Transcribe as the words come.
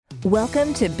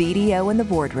Welcome to BDO in the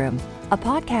Boardroom, a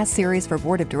podcast series for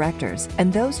board of directors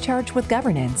and those charged with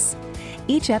governance.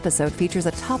 Each episode features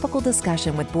a topical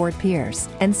discussion with board peers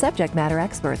and subject matter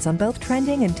experts on both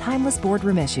trending and timeless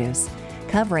boardroom issues,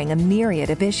 covering a myriad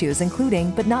of issues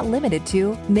including, but not limited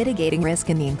to, mitigating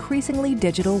risk in the increasingly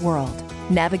digital world,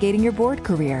 navigating your board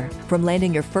career, from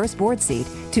landing your first board seat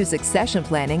to succession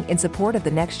planning in support of the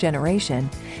next generation,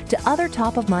 to other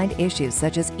top-of-mind issues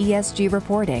such as ESG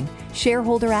reporting,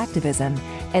 shareholder activism,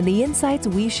 and the insights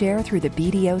we share through the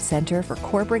BDO Center for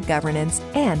Corporate Governance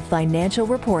and Financial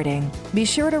Reporting. Be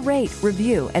sure to rate,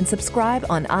 review, and subscribe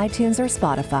on iTunes or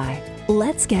Spotify.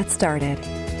 Let's get started.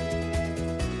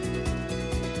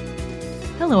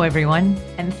 Hello, everyone,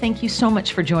 and thank you so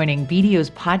much for joining BDO's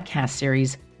podcast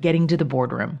series, Getting to the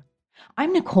Boardroom.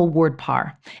 I'm Nicole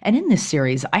Ward-Parr, and in this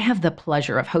series, I have the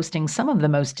pleasure of hosting some of the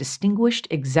most distinguished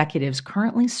executives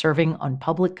currently serving on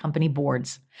public company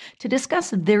boards to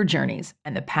discuss their journeys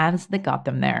and the paths that got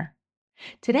them there.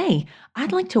 Today,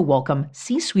 I'd like to welcome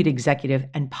C-suite executive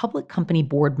and public company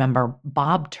board member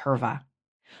Bob Turva.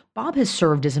 Bob has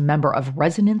served as a member of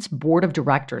Resonance Board of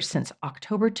Directors since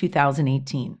October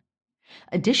 2018.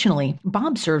 Additionally,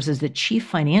 Bob serves as the Chief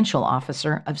Financial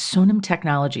Officer of Sonam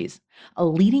Technologies, a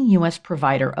leading U.S.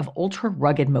 provider of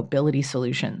ultra-rugged mobility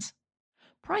solutions.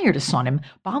 Prior to Sonam,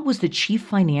 Bob was the Chief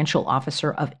Financial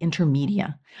Officer of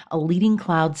Intermedia, a leading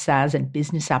cloud SaaS and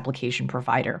business application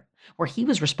provider, where he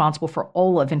was responsible for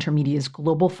all of Intermedia's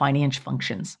global finance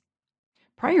functions.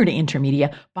 Prior to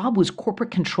Intermedia, Bob was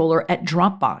corporate controller at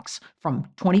Dropbox from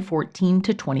 2014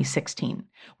 to 2016,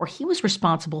 where he was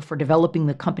responsible for developing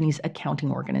the company's accounting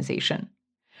organization.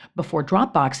 Before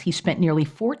Dropbox, he spent nearly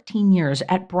 14 years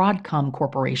at Broadcom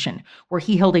Corporation, where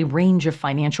he held a range of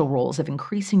financial roles of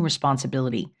increasing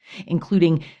responsibility,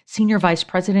 including Senior Vice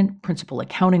President, Principal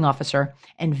Accounting Officer,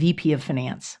 and VP of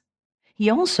Finance.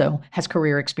 He also has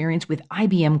career experience with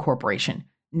IBM Corporation,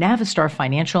 Navistar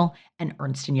Financial, and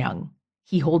Ernst & Young.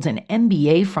 He holds an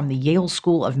MBA from the Yale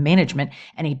School of Management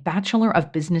and a Bachelor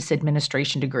of Business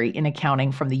Administration degree in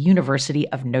accounting from the University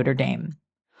of Notre Dame.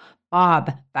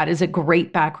 Bob, that is a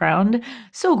great background.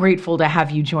 So grateful to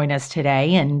have you join us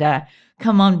today and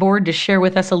come on board to share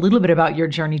with us a little bit about your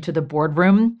journey to the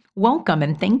boardroom. Welcome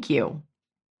and thank you.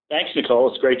 Thanks, Nicole.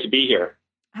 It's great to be here.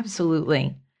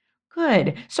 Absolutely.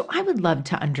 Good. So I would love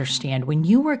to understand, when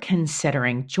you were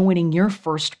considering joining your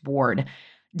first board,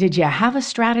 did you have a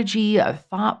strategy, a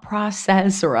thought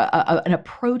process, or an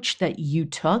approach that you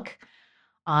took?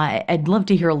 I'd love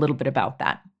to hear a little bit about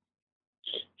that.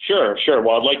 Sure.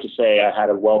 Well, I'd like to say I had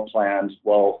a well-planned,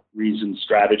 well-reasoned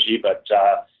strategy, but,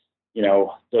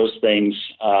 those things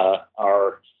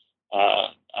are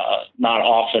not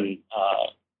often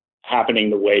happening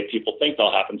the way people think they'll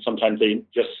happen. Sometimes they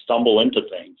just stumble into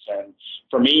things. And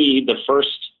for me,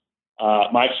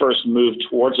 my first move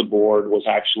towards a board was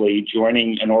actually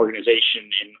joining an organization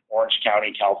in Orange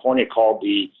County, California, called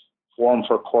the Forum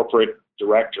for Corporate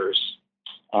Directors.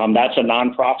 That's a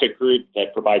nonprofit group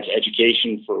that provides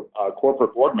education for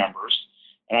corporate board members.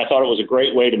 And I thought it was a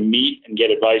great way to meet and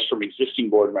get advice from existing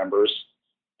board members.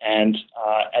 And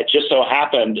it just so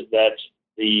happened that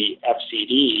the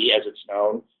FCD, as it's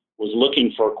known, was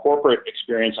looking for corporate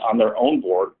experience on their own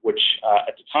board, which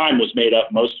at the time was made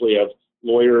up mostly of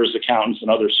lawyers, accountants,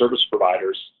 and other service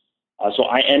providers. So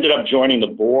I ended up joining the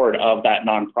board of that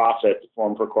nonprofit, the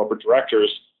Forum for Corporate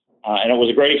Directors, and it was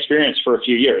a great experience for a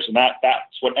few years. And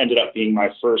that's what ended up being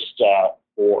my first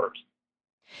board.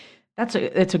 That's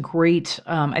a great,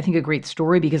 I think a great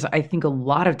story, because I think a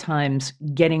lot of times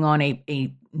getting on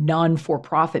a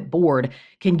non-for-profit board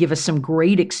can give us some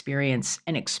great experience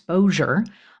and exposure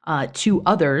to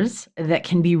others that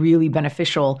can be really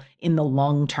beneficial in the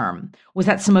long term. Was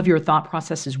that some of your thought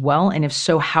process as well? And if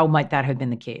so, how might that have been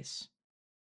the case?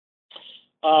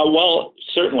 Well,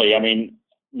 certainly. I mean,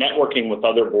 networking with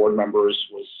other board members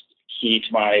was key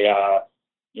to my,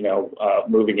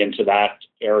 moving into that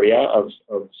area of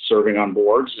serving on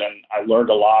boards. And I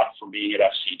learned a lot from being at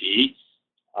FCD.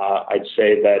 I'd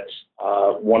say that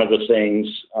one of the things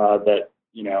that,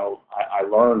 I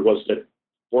learned was that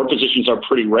board positions are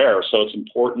pretty rare, so it's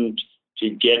important to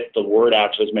get the word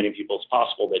out to as many people as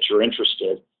possible that you're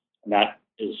interested, and that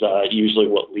is usually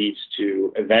what leads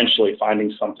to eventually finding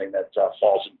something that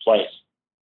falls in place.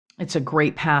 It's a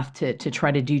great path to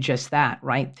try to do just that,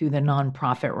 right, through the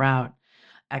nonprofit route.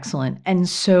 Excellent. And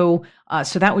so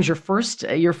that was your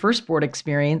first board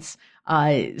experience.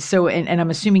 So I'm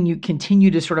assuming you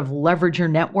continue to sort of leverage your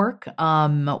network,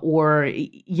 or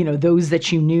those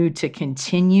that you knew, to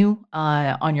continue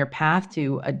on your path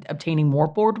to obtaining more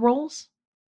board roles.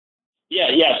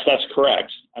 Yes, that's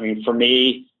correct. I mean, for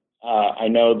me, I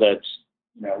know that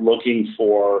looking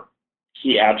for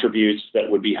key attributes that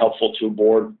would be helpful to a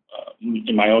board,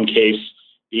 in my own case,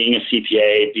 being a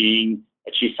CPA, being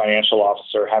a chief financial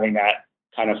officer, having that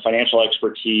kind of financial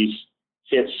expertise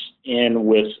fits in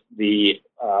with the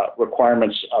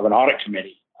requirements of an audit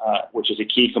committee, which is a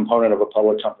key component of a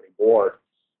public company board.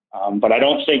 But I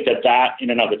don't think that in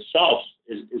and of itself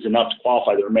is enough to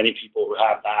qualify. There are many people who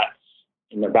have that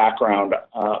in their background.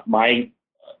 My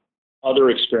other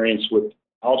experience with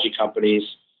technology companies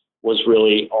was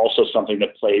really also something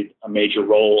that played a major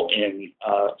role in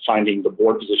finding the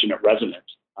board position at Resonant.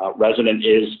 Resonant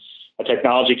is a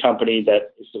technology company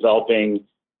that is developing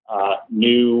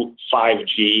new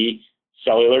 5G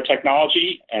cellular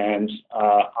technology, and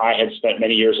I had spent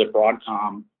many years at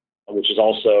Broadcom, which is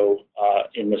also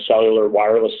in the cellular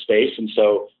wireless space, and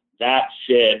so that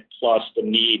fit plus the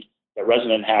need that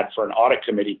Resonant had for an audit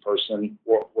committee person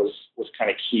was kind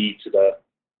of key to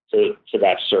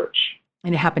that search.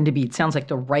 And it happened to be, it sounds like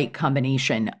the right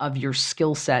combination of your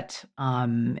skill set.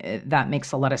 That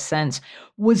makes a lot of sense.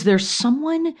 Was there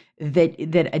someone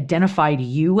that identified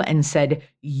you and said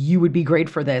you would be great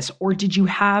for this? Or did you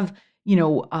have,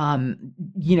 you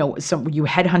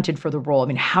headhunted for the role? I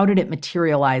mean, how did it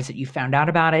materialize that you found out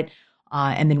about it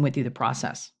and then went through the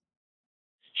process?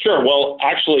 Sure. Well,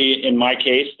 actually, in my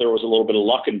case, there was a little bit of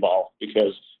luck involved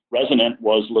because Resonant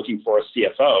was looking for a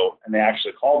CFO, and they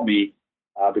actually called me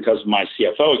because of my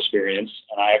CFO experience,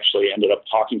 and I actually ended up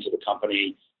talking to the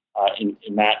company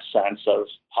in that sense of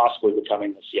possibly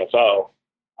becoming the CFO.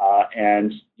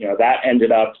 And that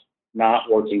ended up not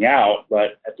working out,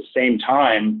 but at the same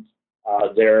time,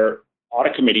 their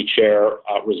audit committee chair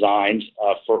resigned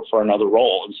for another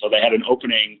role. And so they had an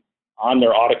opening on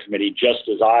their audit committee just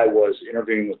as I was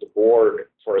interviewing with the board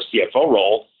for a CFO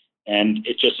role. And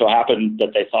it just so happened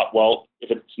that they thought, well, if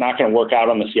it's not going to work out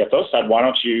on the CFO side, why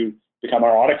don't you become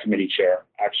our audit committee chair?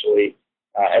 Actually,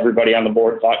 everybody on the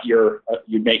board thought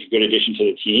you'd make a good addition to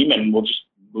the team, and we'll just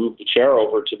move the chair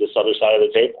over to this other side of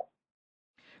the table.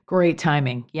 Great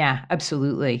timing. Yeah,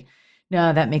 absolutely.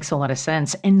 No, that makes a lot of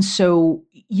sense. And so,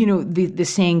 the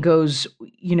saying goes,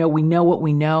 we know what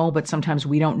we know, but sometimes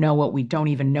we don't know what we don't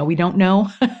even know we don't know.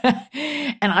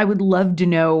 And I would love to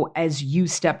know, as you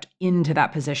stepped into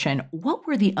that position, what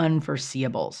were the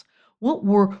unforeseeables? What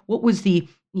was the,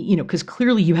 because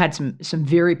clearly you had some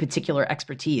very particular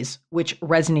expertise, which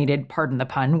resonated, pardon the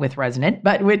pun, with Resonant,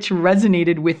 but which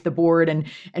resonated with the board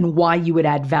and why you would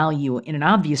add value in an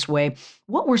obvious way.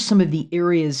 What were some of the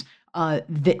areas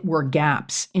that were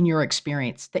gaps in your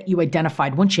experience that you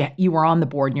identified once you were on the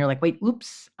board and you're like, wait,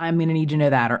 oops, I'm going to need to know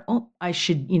that, or, oh, I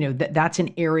should, that's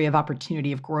an area of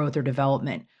opportunity of growth or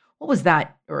development. What was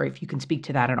that? Or if you can speak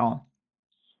to that at all.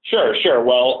 Sure.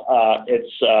 Well,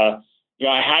 it's,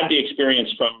 I had the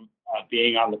experience from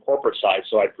being on the corporate side.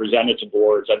 So I presented to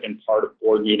boards. I've been part of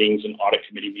board meetings and audit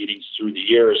committee meetings through the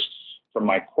years from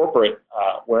my corporate,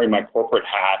 wearing my corporate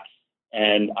hat.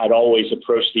 And I'd always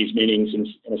approach these meetings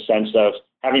in a sense of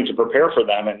having to prepare for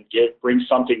them and bring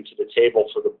something to the table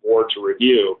for the board to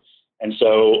review. And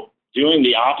so doing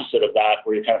the opposite of that,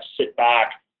 where you kind of sit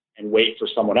back and wait for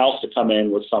someone else to come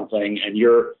in with something, and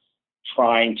you're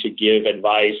trying to give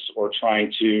advice or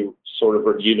trying to sort of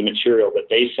review the material that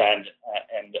they send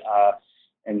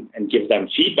and give them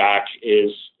feedback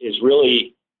is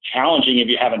really challenging if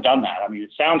you haven't done that. I mean,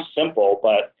 it sounds simple,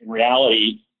 but in reality,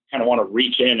 you kind of want to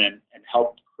reach in and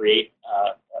help create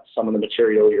some of the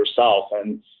material yourself.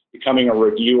 And becoming a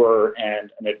reviewer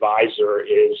and an advisor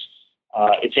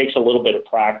it takes a little bit of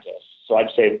practice. So I'd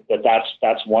say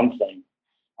that's one thing.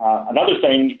 Another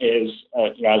thing is,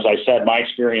 as I said, my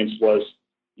experience was,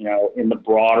 in the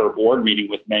broader board meeting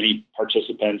with many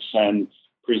participants and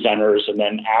presenters, and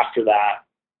then after that,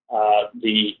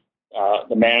 the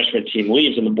management team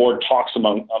leaves and the board talks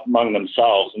among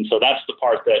themselves, and so that's the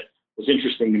part that was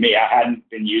interesting to me. I hadn't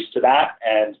been used to that,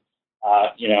 and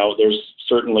there's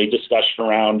certainly discussion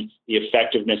around the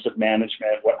effectiveness of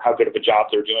management, how good of a job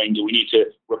they're doing. Do we need to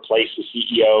replace the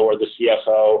CEO or the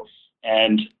CFO?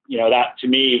 And that to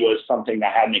me was something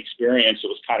that I hadn't experienced. It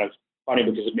was kind of funny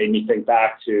because it made me think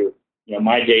back to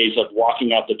my days of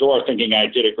walking out the door thinking I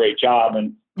did a great job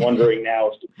and wondering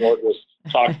now if the board was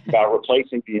talking about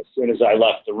replacing me as soon as I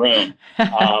left the room.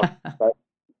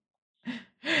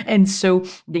 And so,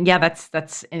 yeah,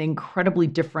 that's an incredibly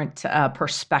different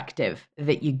perspective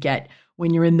that you get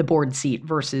when you're in the board seat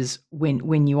versus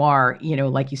when you are,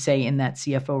 like you say, in that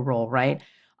CFO role, right?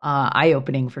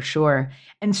 eye-opening for sure.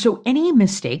 And so any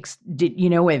mistakes,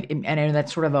 and I know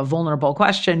that's sort of a vulnerable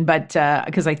question, but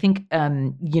because I think,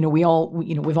 we've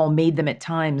all made them at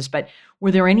times, but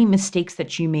were there any mistakes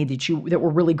that you made that were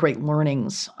really great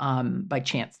learnings by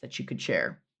chance that you could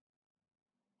share?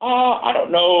 I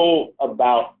don't know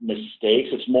about mistakes.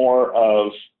 It's more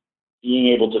of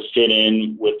being able to fit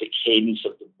in with the cadence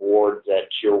of the board that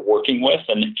you're working with,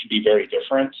 and it can be very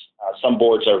different. Some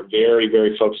boards are very,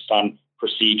 very focused on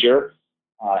procedure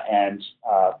and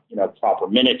proper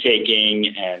minute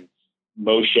taking and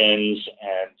motions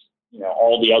and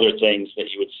all the other things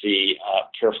that you would see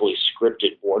carefully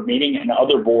scripted board meeting. And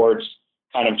other boards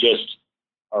kind of just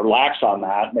are lax on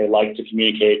that. And they like to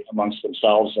communicate amongst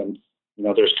themselves, and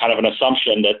there's kind of an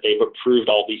assumption that they've approved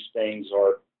all these things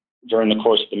or during the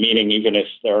course of the meeting, even if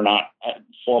there are not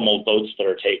formal votes that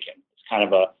are taken. It's kind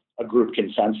of a group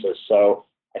consensus. So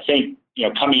I think,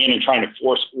 coming in and trying to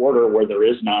force order where there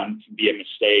is none can be a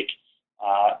mistake.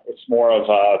 It's more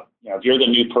of if you're the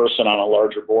new person on a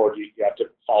larger board, you have to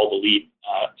follow the lead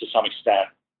to some extent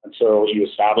until you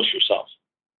establish yourself.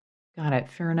 Got it.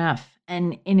 Fair enough.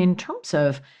 And in terms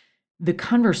of the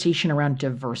conversation around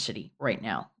diversity right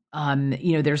now,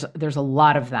 there's a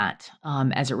lot of that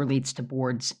as it relates to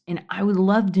boards. And I would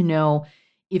love to know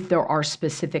if there are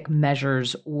specific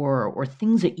measures or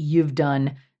things that you've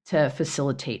done to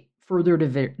facilitate further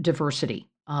diversity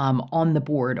on the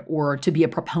board or to be a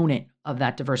proponent of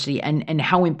that diversity. And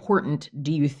how important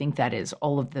do you think that is,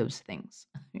 all of those things,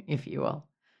 if you will?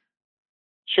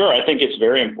 Sure. I think it's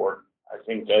very important. I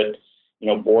think that,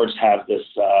 boards have this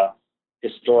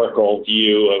historical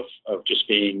view of just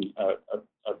being a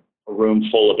room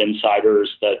full of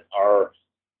insiders that are,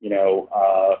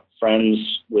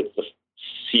 friends with the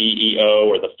CEO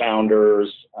or the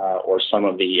founders or some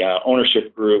of the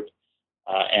ownership group,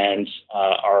 and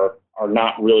are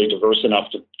not really diverse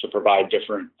enough to provide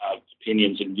different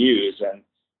opinions and views. And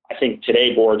I think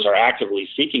today boards are actively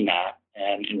seeking that,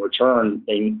 and in return,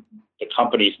 the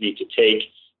companies need to take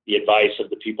the advice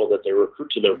of the people that they recruit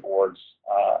to their boards,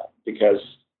 because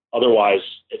otherwise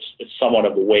it's somewhat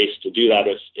of a waste to do that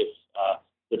if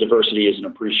the diversity isn't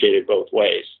appreciated both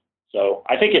ways. So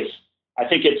I think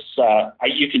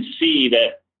you can see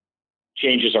that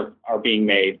changes are being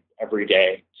made every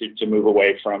day to move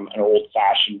away from an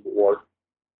old-fashioned board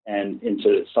and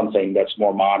into something that's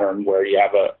more modern, where you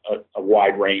have a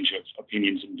wide range of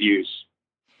opinions and views.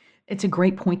 It's a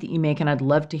great point that you make, and I'd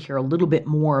love to hear a little bit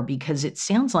more, because it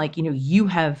sounds like, you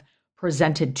have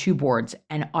presented to boards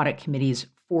and audit committees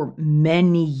for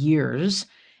many years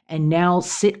and now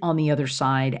sit on the other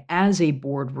side as a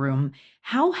boardroom.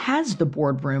 How has the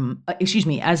boardroom,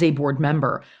 as a board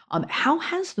member, how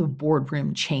has the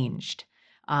boardroom changed,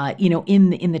 in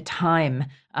the time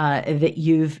that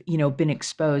you've, been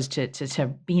exposed to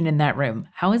being in that room?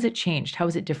 How has it changed? How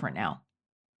is it different now?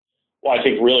 Well, I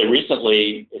think really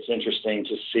recently it's interesting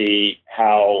to see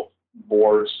how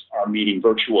boards are meeting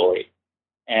virtually.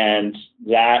 And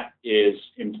that is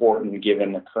important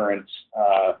given the current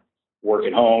work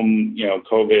at home,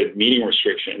 COVID meeting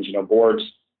restrictions. Boards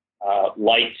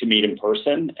like to meet in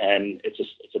person, and it's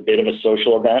a bit of a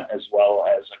social event as well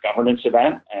as a governance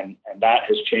event, and that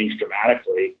has changed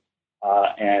dramatically.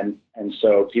 And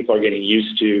so people are getting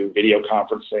used to video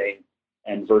conferencing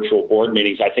and virtual board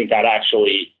meetings. I think that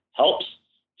actually helps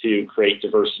to create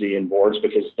diversity in boards,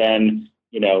 because then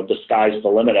the sky's the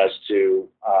limit as to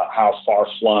how far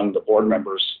flung the board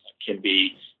members can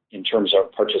be in terms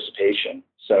of participation.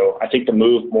 So I think the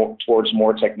move towards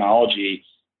more technology,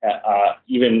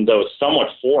 even though it's somewhat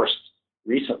forced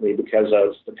recently because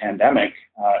of the pandemic,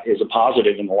 is a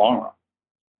positive in the long run.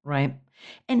 Right.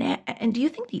 And do you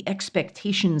think the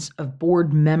expectations of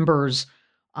board members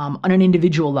on an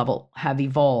individual level have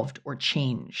evolved or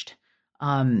changed?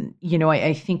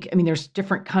 I think, there's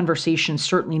different conversations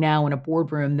certainly now in a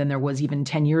boardroom than there was even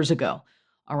 10 years ago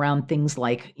around things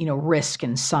like, risk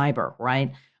and cyber,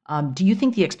 right? Do you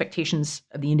think the expectations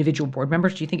of the individual board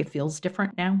members, do you think it feels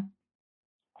different now?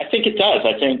 I think it does.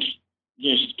 I think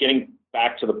just getting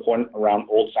back to the point around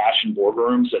old-fashioned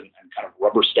boardrooms and kind of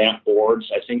rubber stamp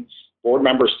boards, I think board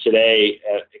members today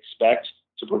expect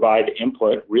to provide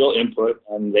input, real input,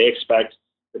 and they expect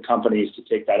the companies to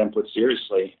take that input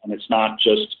seriously. And it's not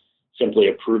just simply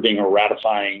approving or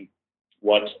ratifying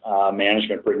what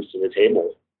management brings to the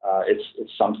table.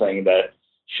 It's something that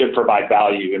should provide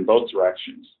value in both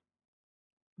directions.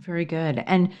 Very good.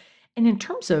 And in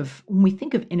terms of when we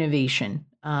think of innovation,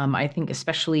 I think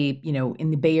especially,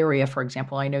 in the Bay Area, for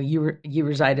example, I know you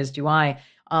reside, as do I,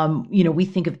 we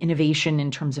think of innovation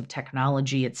in terms of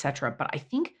technology, et cetera. But I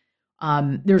think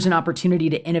there's an opportunity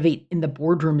to innovate in the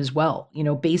boardroom as well,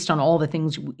 based on all the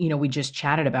things, we just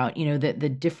chatted about, the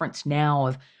difference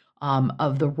now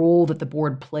of the role that the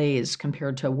board plays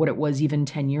compared to what it was even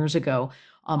 10 years ago.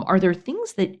 Are there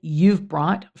things that you've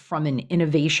brought from an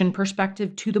innovation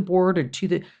perspective to the board or to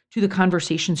the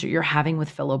conversations that you're having with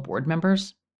fellow board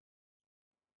members?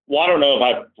 Well, I don't know if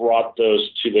I've brought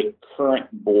those to the current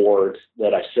board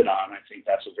that I sit on. I think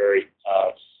that's a very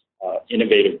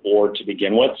innovative board to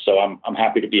begin with. So I'm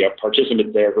happy to be a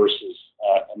participant there versus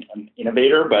an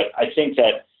innovator. But I think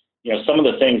that some of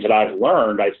the things that I've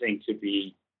learned, I think could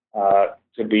be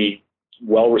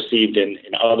well received in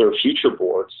other future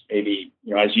boards. Maybe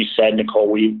as you said, Nicole,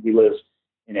 we live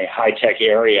in a high tech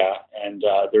area, and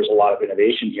there's a lot of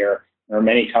innovation here. There are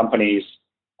many companies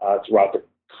throughout the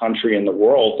country and the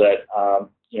world that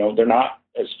they're not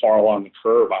as far along the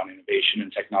curve on innovation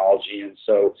and technology, and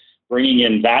so bringing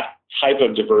in that type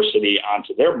of diversity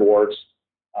onto their boards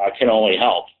can only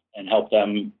help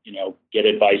them, get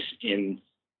advice in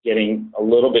getting a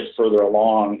little bit further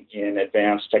along in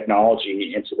advanced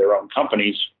technology into their own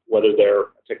companies, whether they're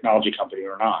a technology company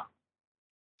or not.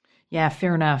 Yeah,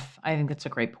 fair enough. I think that's a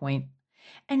great point.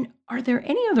 And are there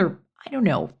any other,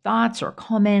 thoughts or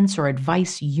comments or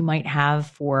advice you might have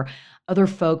for other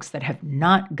folks that have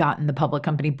not gotten the public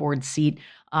company board seat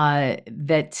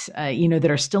that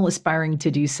are still aspiring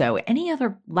to do so? Any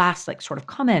other last sort of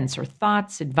comments or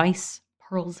thoughts, advice,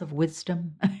 pearls of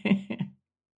wisdom?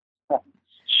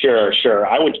 Sure.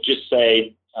 I would just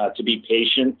say to be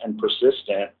patient and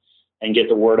persistent and get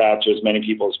the word out to as many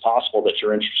people as possible that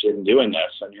you're interested in doing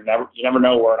this. And you never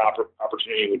know where an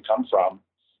opportunity would come from.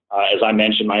 As I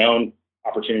mentioned, my own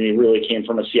opportunity really came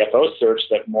from a CFO search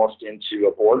that morphed into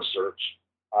a board search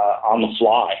on the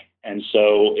fly. And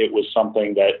so it was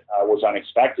something that was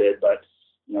unexpected, but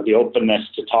the openness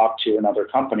to talk to another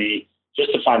company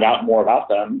just to find out more about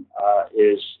them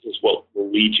is what will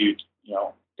lead you,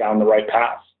 down the right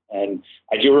path. And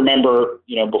I do remember,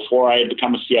 before I had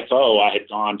become a CFO, I had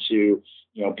gone to,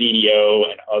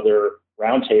 BDO and other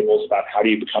roundtables about how do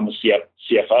you become a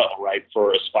CFO, right,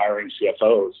 for aspiring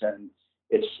CFOs. And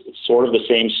it's sort of the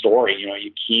same story.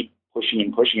 You keep pushing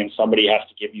and somebody has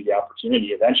to give you the opportunity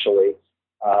eventually.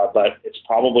 But it's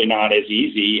probably not as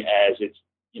easy as it's,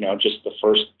 just the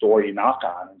first door you knock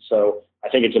on. And so I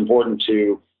think it's important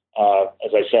to,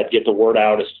 as I said, get the word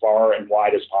out as far and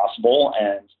wide as possible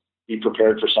and be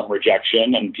prepared for some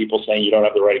rejection and people saying you don't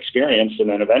have the right experience. And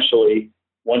then eventually,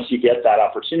 once you get that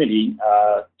opportunity,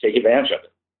 take advantage of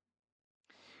it.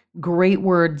 Great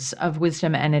words of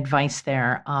wisdom and advice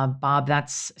there, Bob.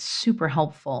 That's super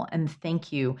helpful. And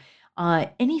thank you.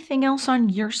 Anything else on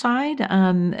your side?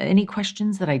 Any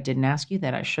questions that I didn't ask you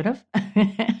that I should have?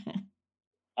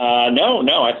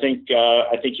 No. I think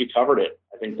you covered it.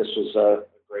 I think this was a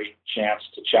great chance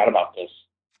to chat about this.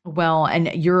 Well,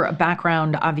 and your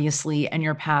background, obviously, and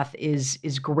your path is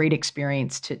great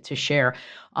experience to share.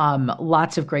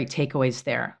 Lots of great takeaways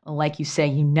there. Like you say,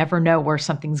 you never know where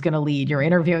something's going to lead. You're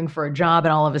interviewing for a job,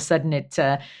 and all of a sudden, it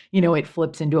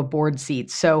flips into a board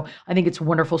seat. So I think it's a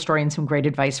wonderful story and some great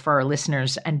advice for our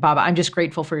listeners. And Bob, I'm just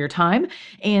grateful for your time,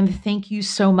 and thank you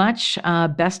so much.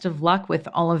 Best of luck with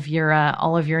all of your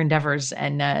endeavors,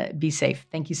 and be safe.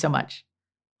 Thank you so much.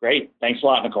 Great. Thanks a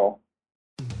lot, Nicole.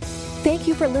 Thank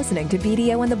you for listening to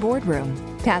BDO in the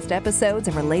Boardroom. Past episodes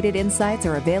and related insights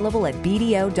are available at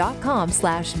bdo.com/BDO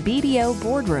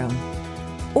Boardroom.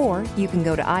 Or you can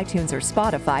go to iTunes or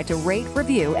Spotify to rate,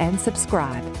 review, and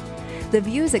subscribe. The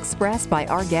views expressed by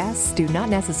our guests do not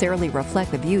necessarily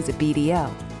reflect the views of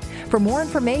BDO. For more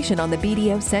information on the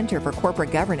BDO Center for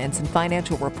Corporate Governance and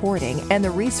Financial Reporting and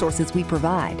the resources we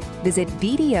provide, visit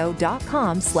bdo.com/BDO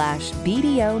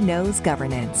Knows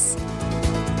Governance.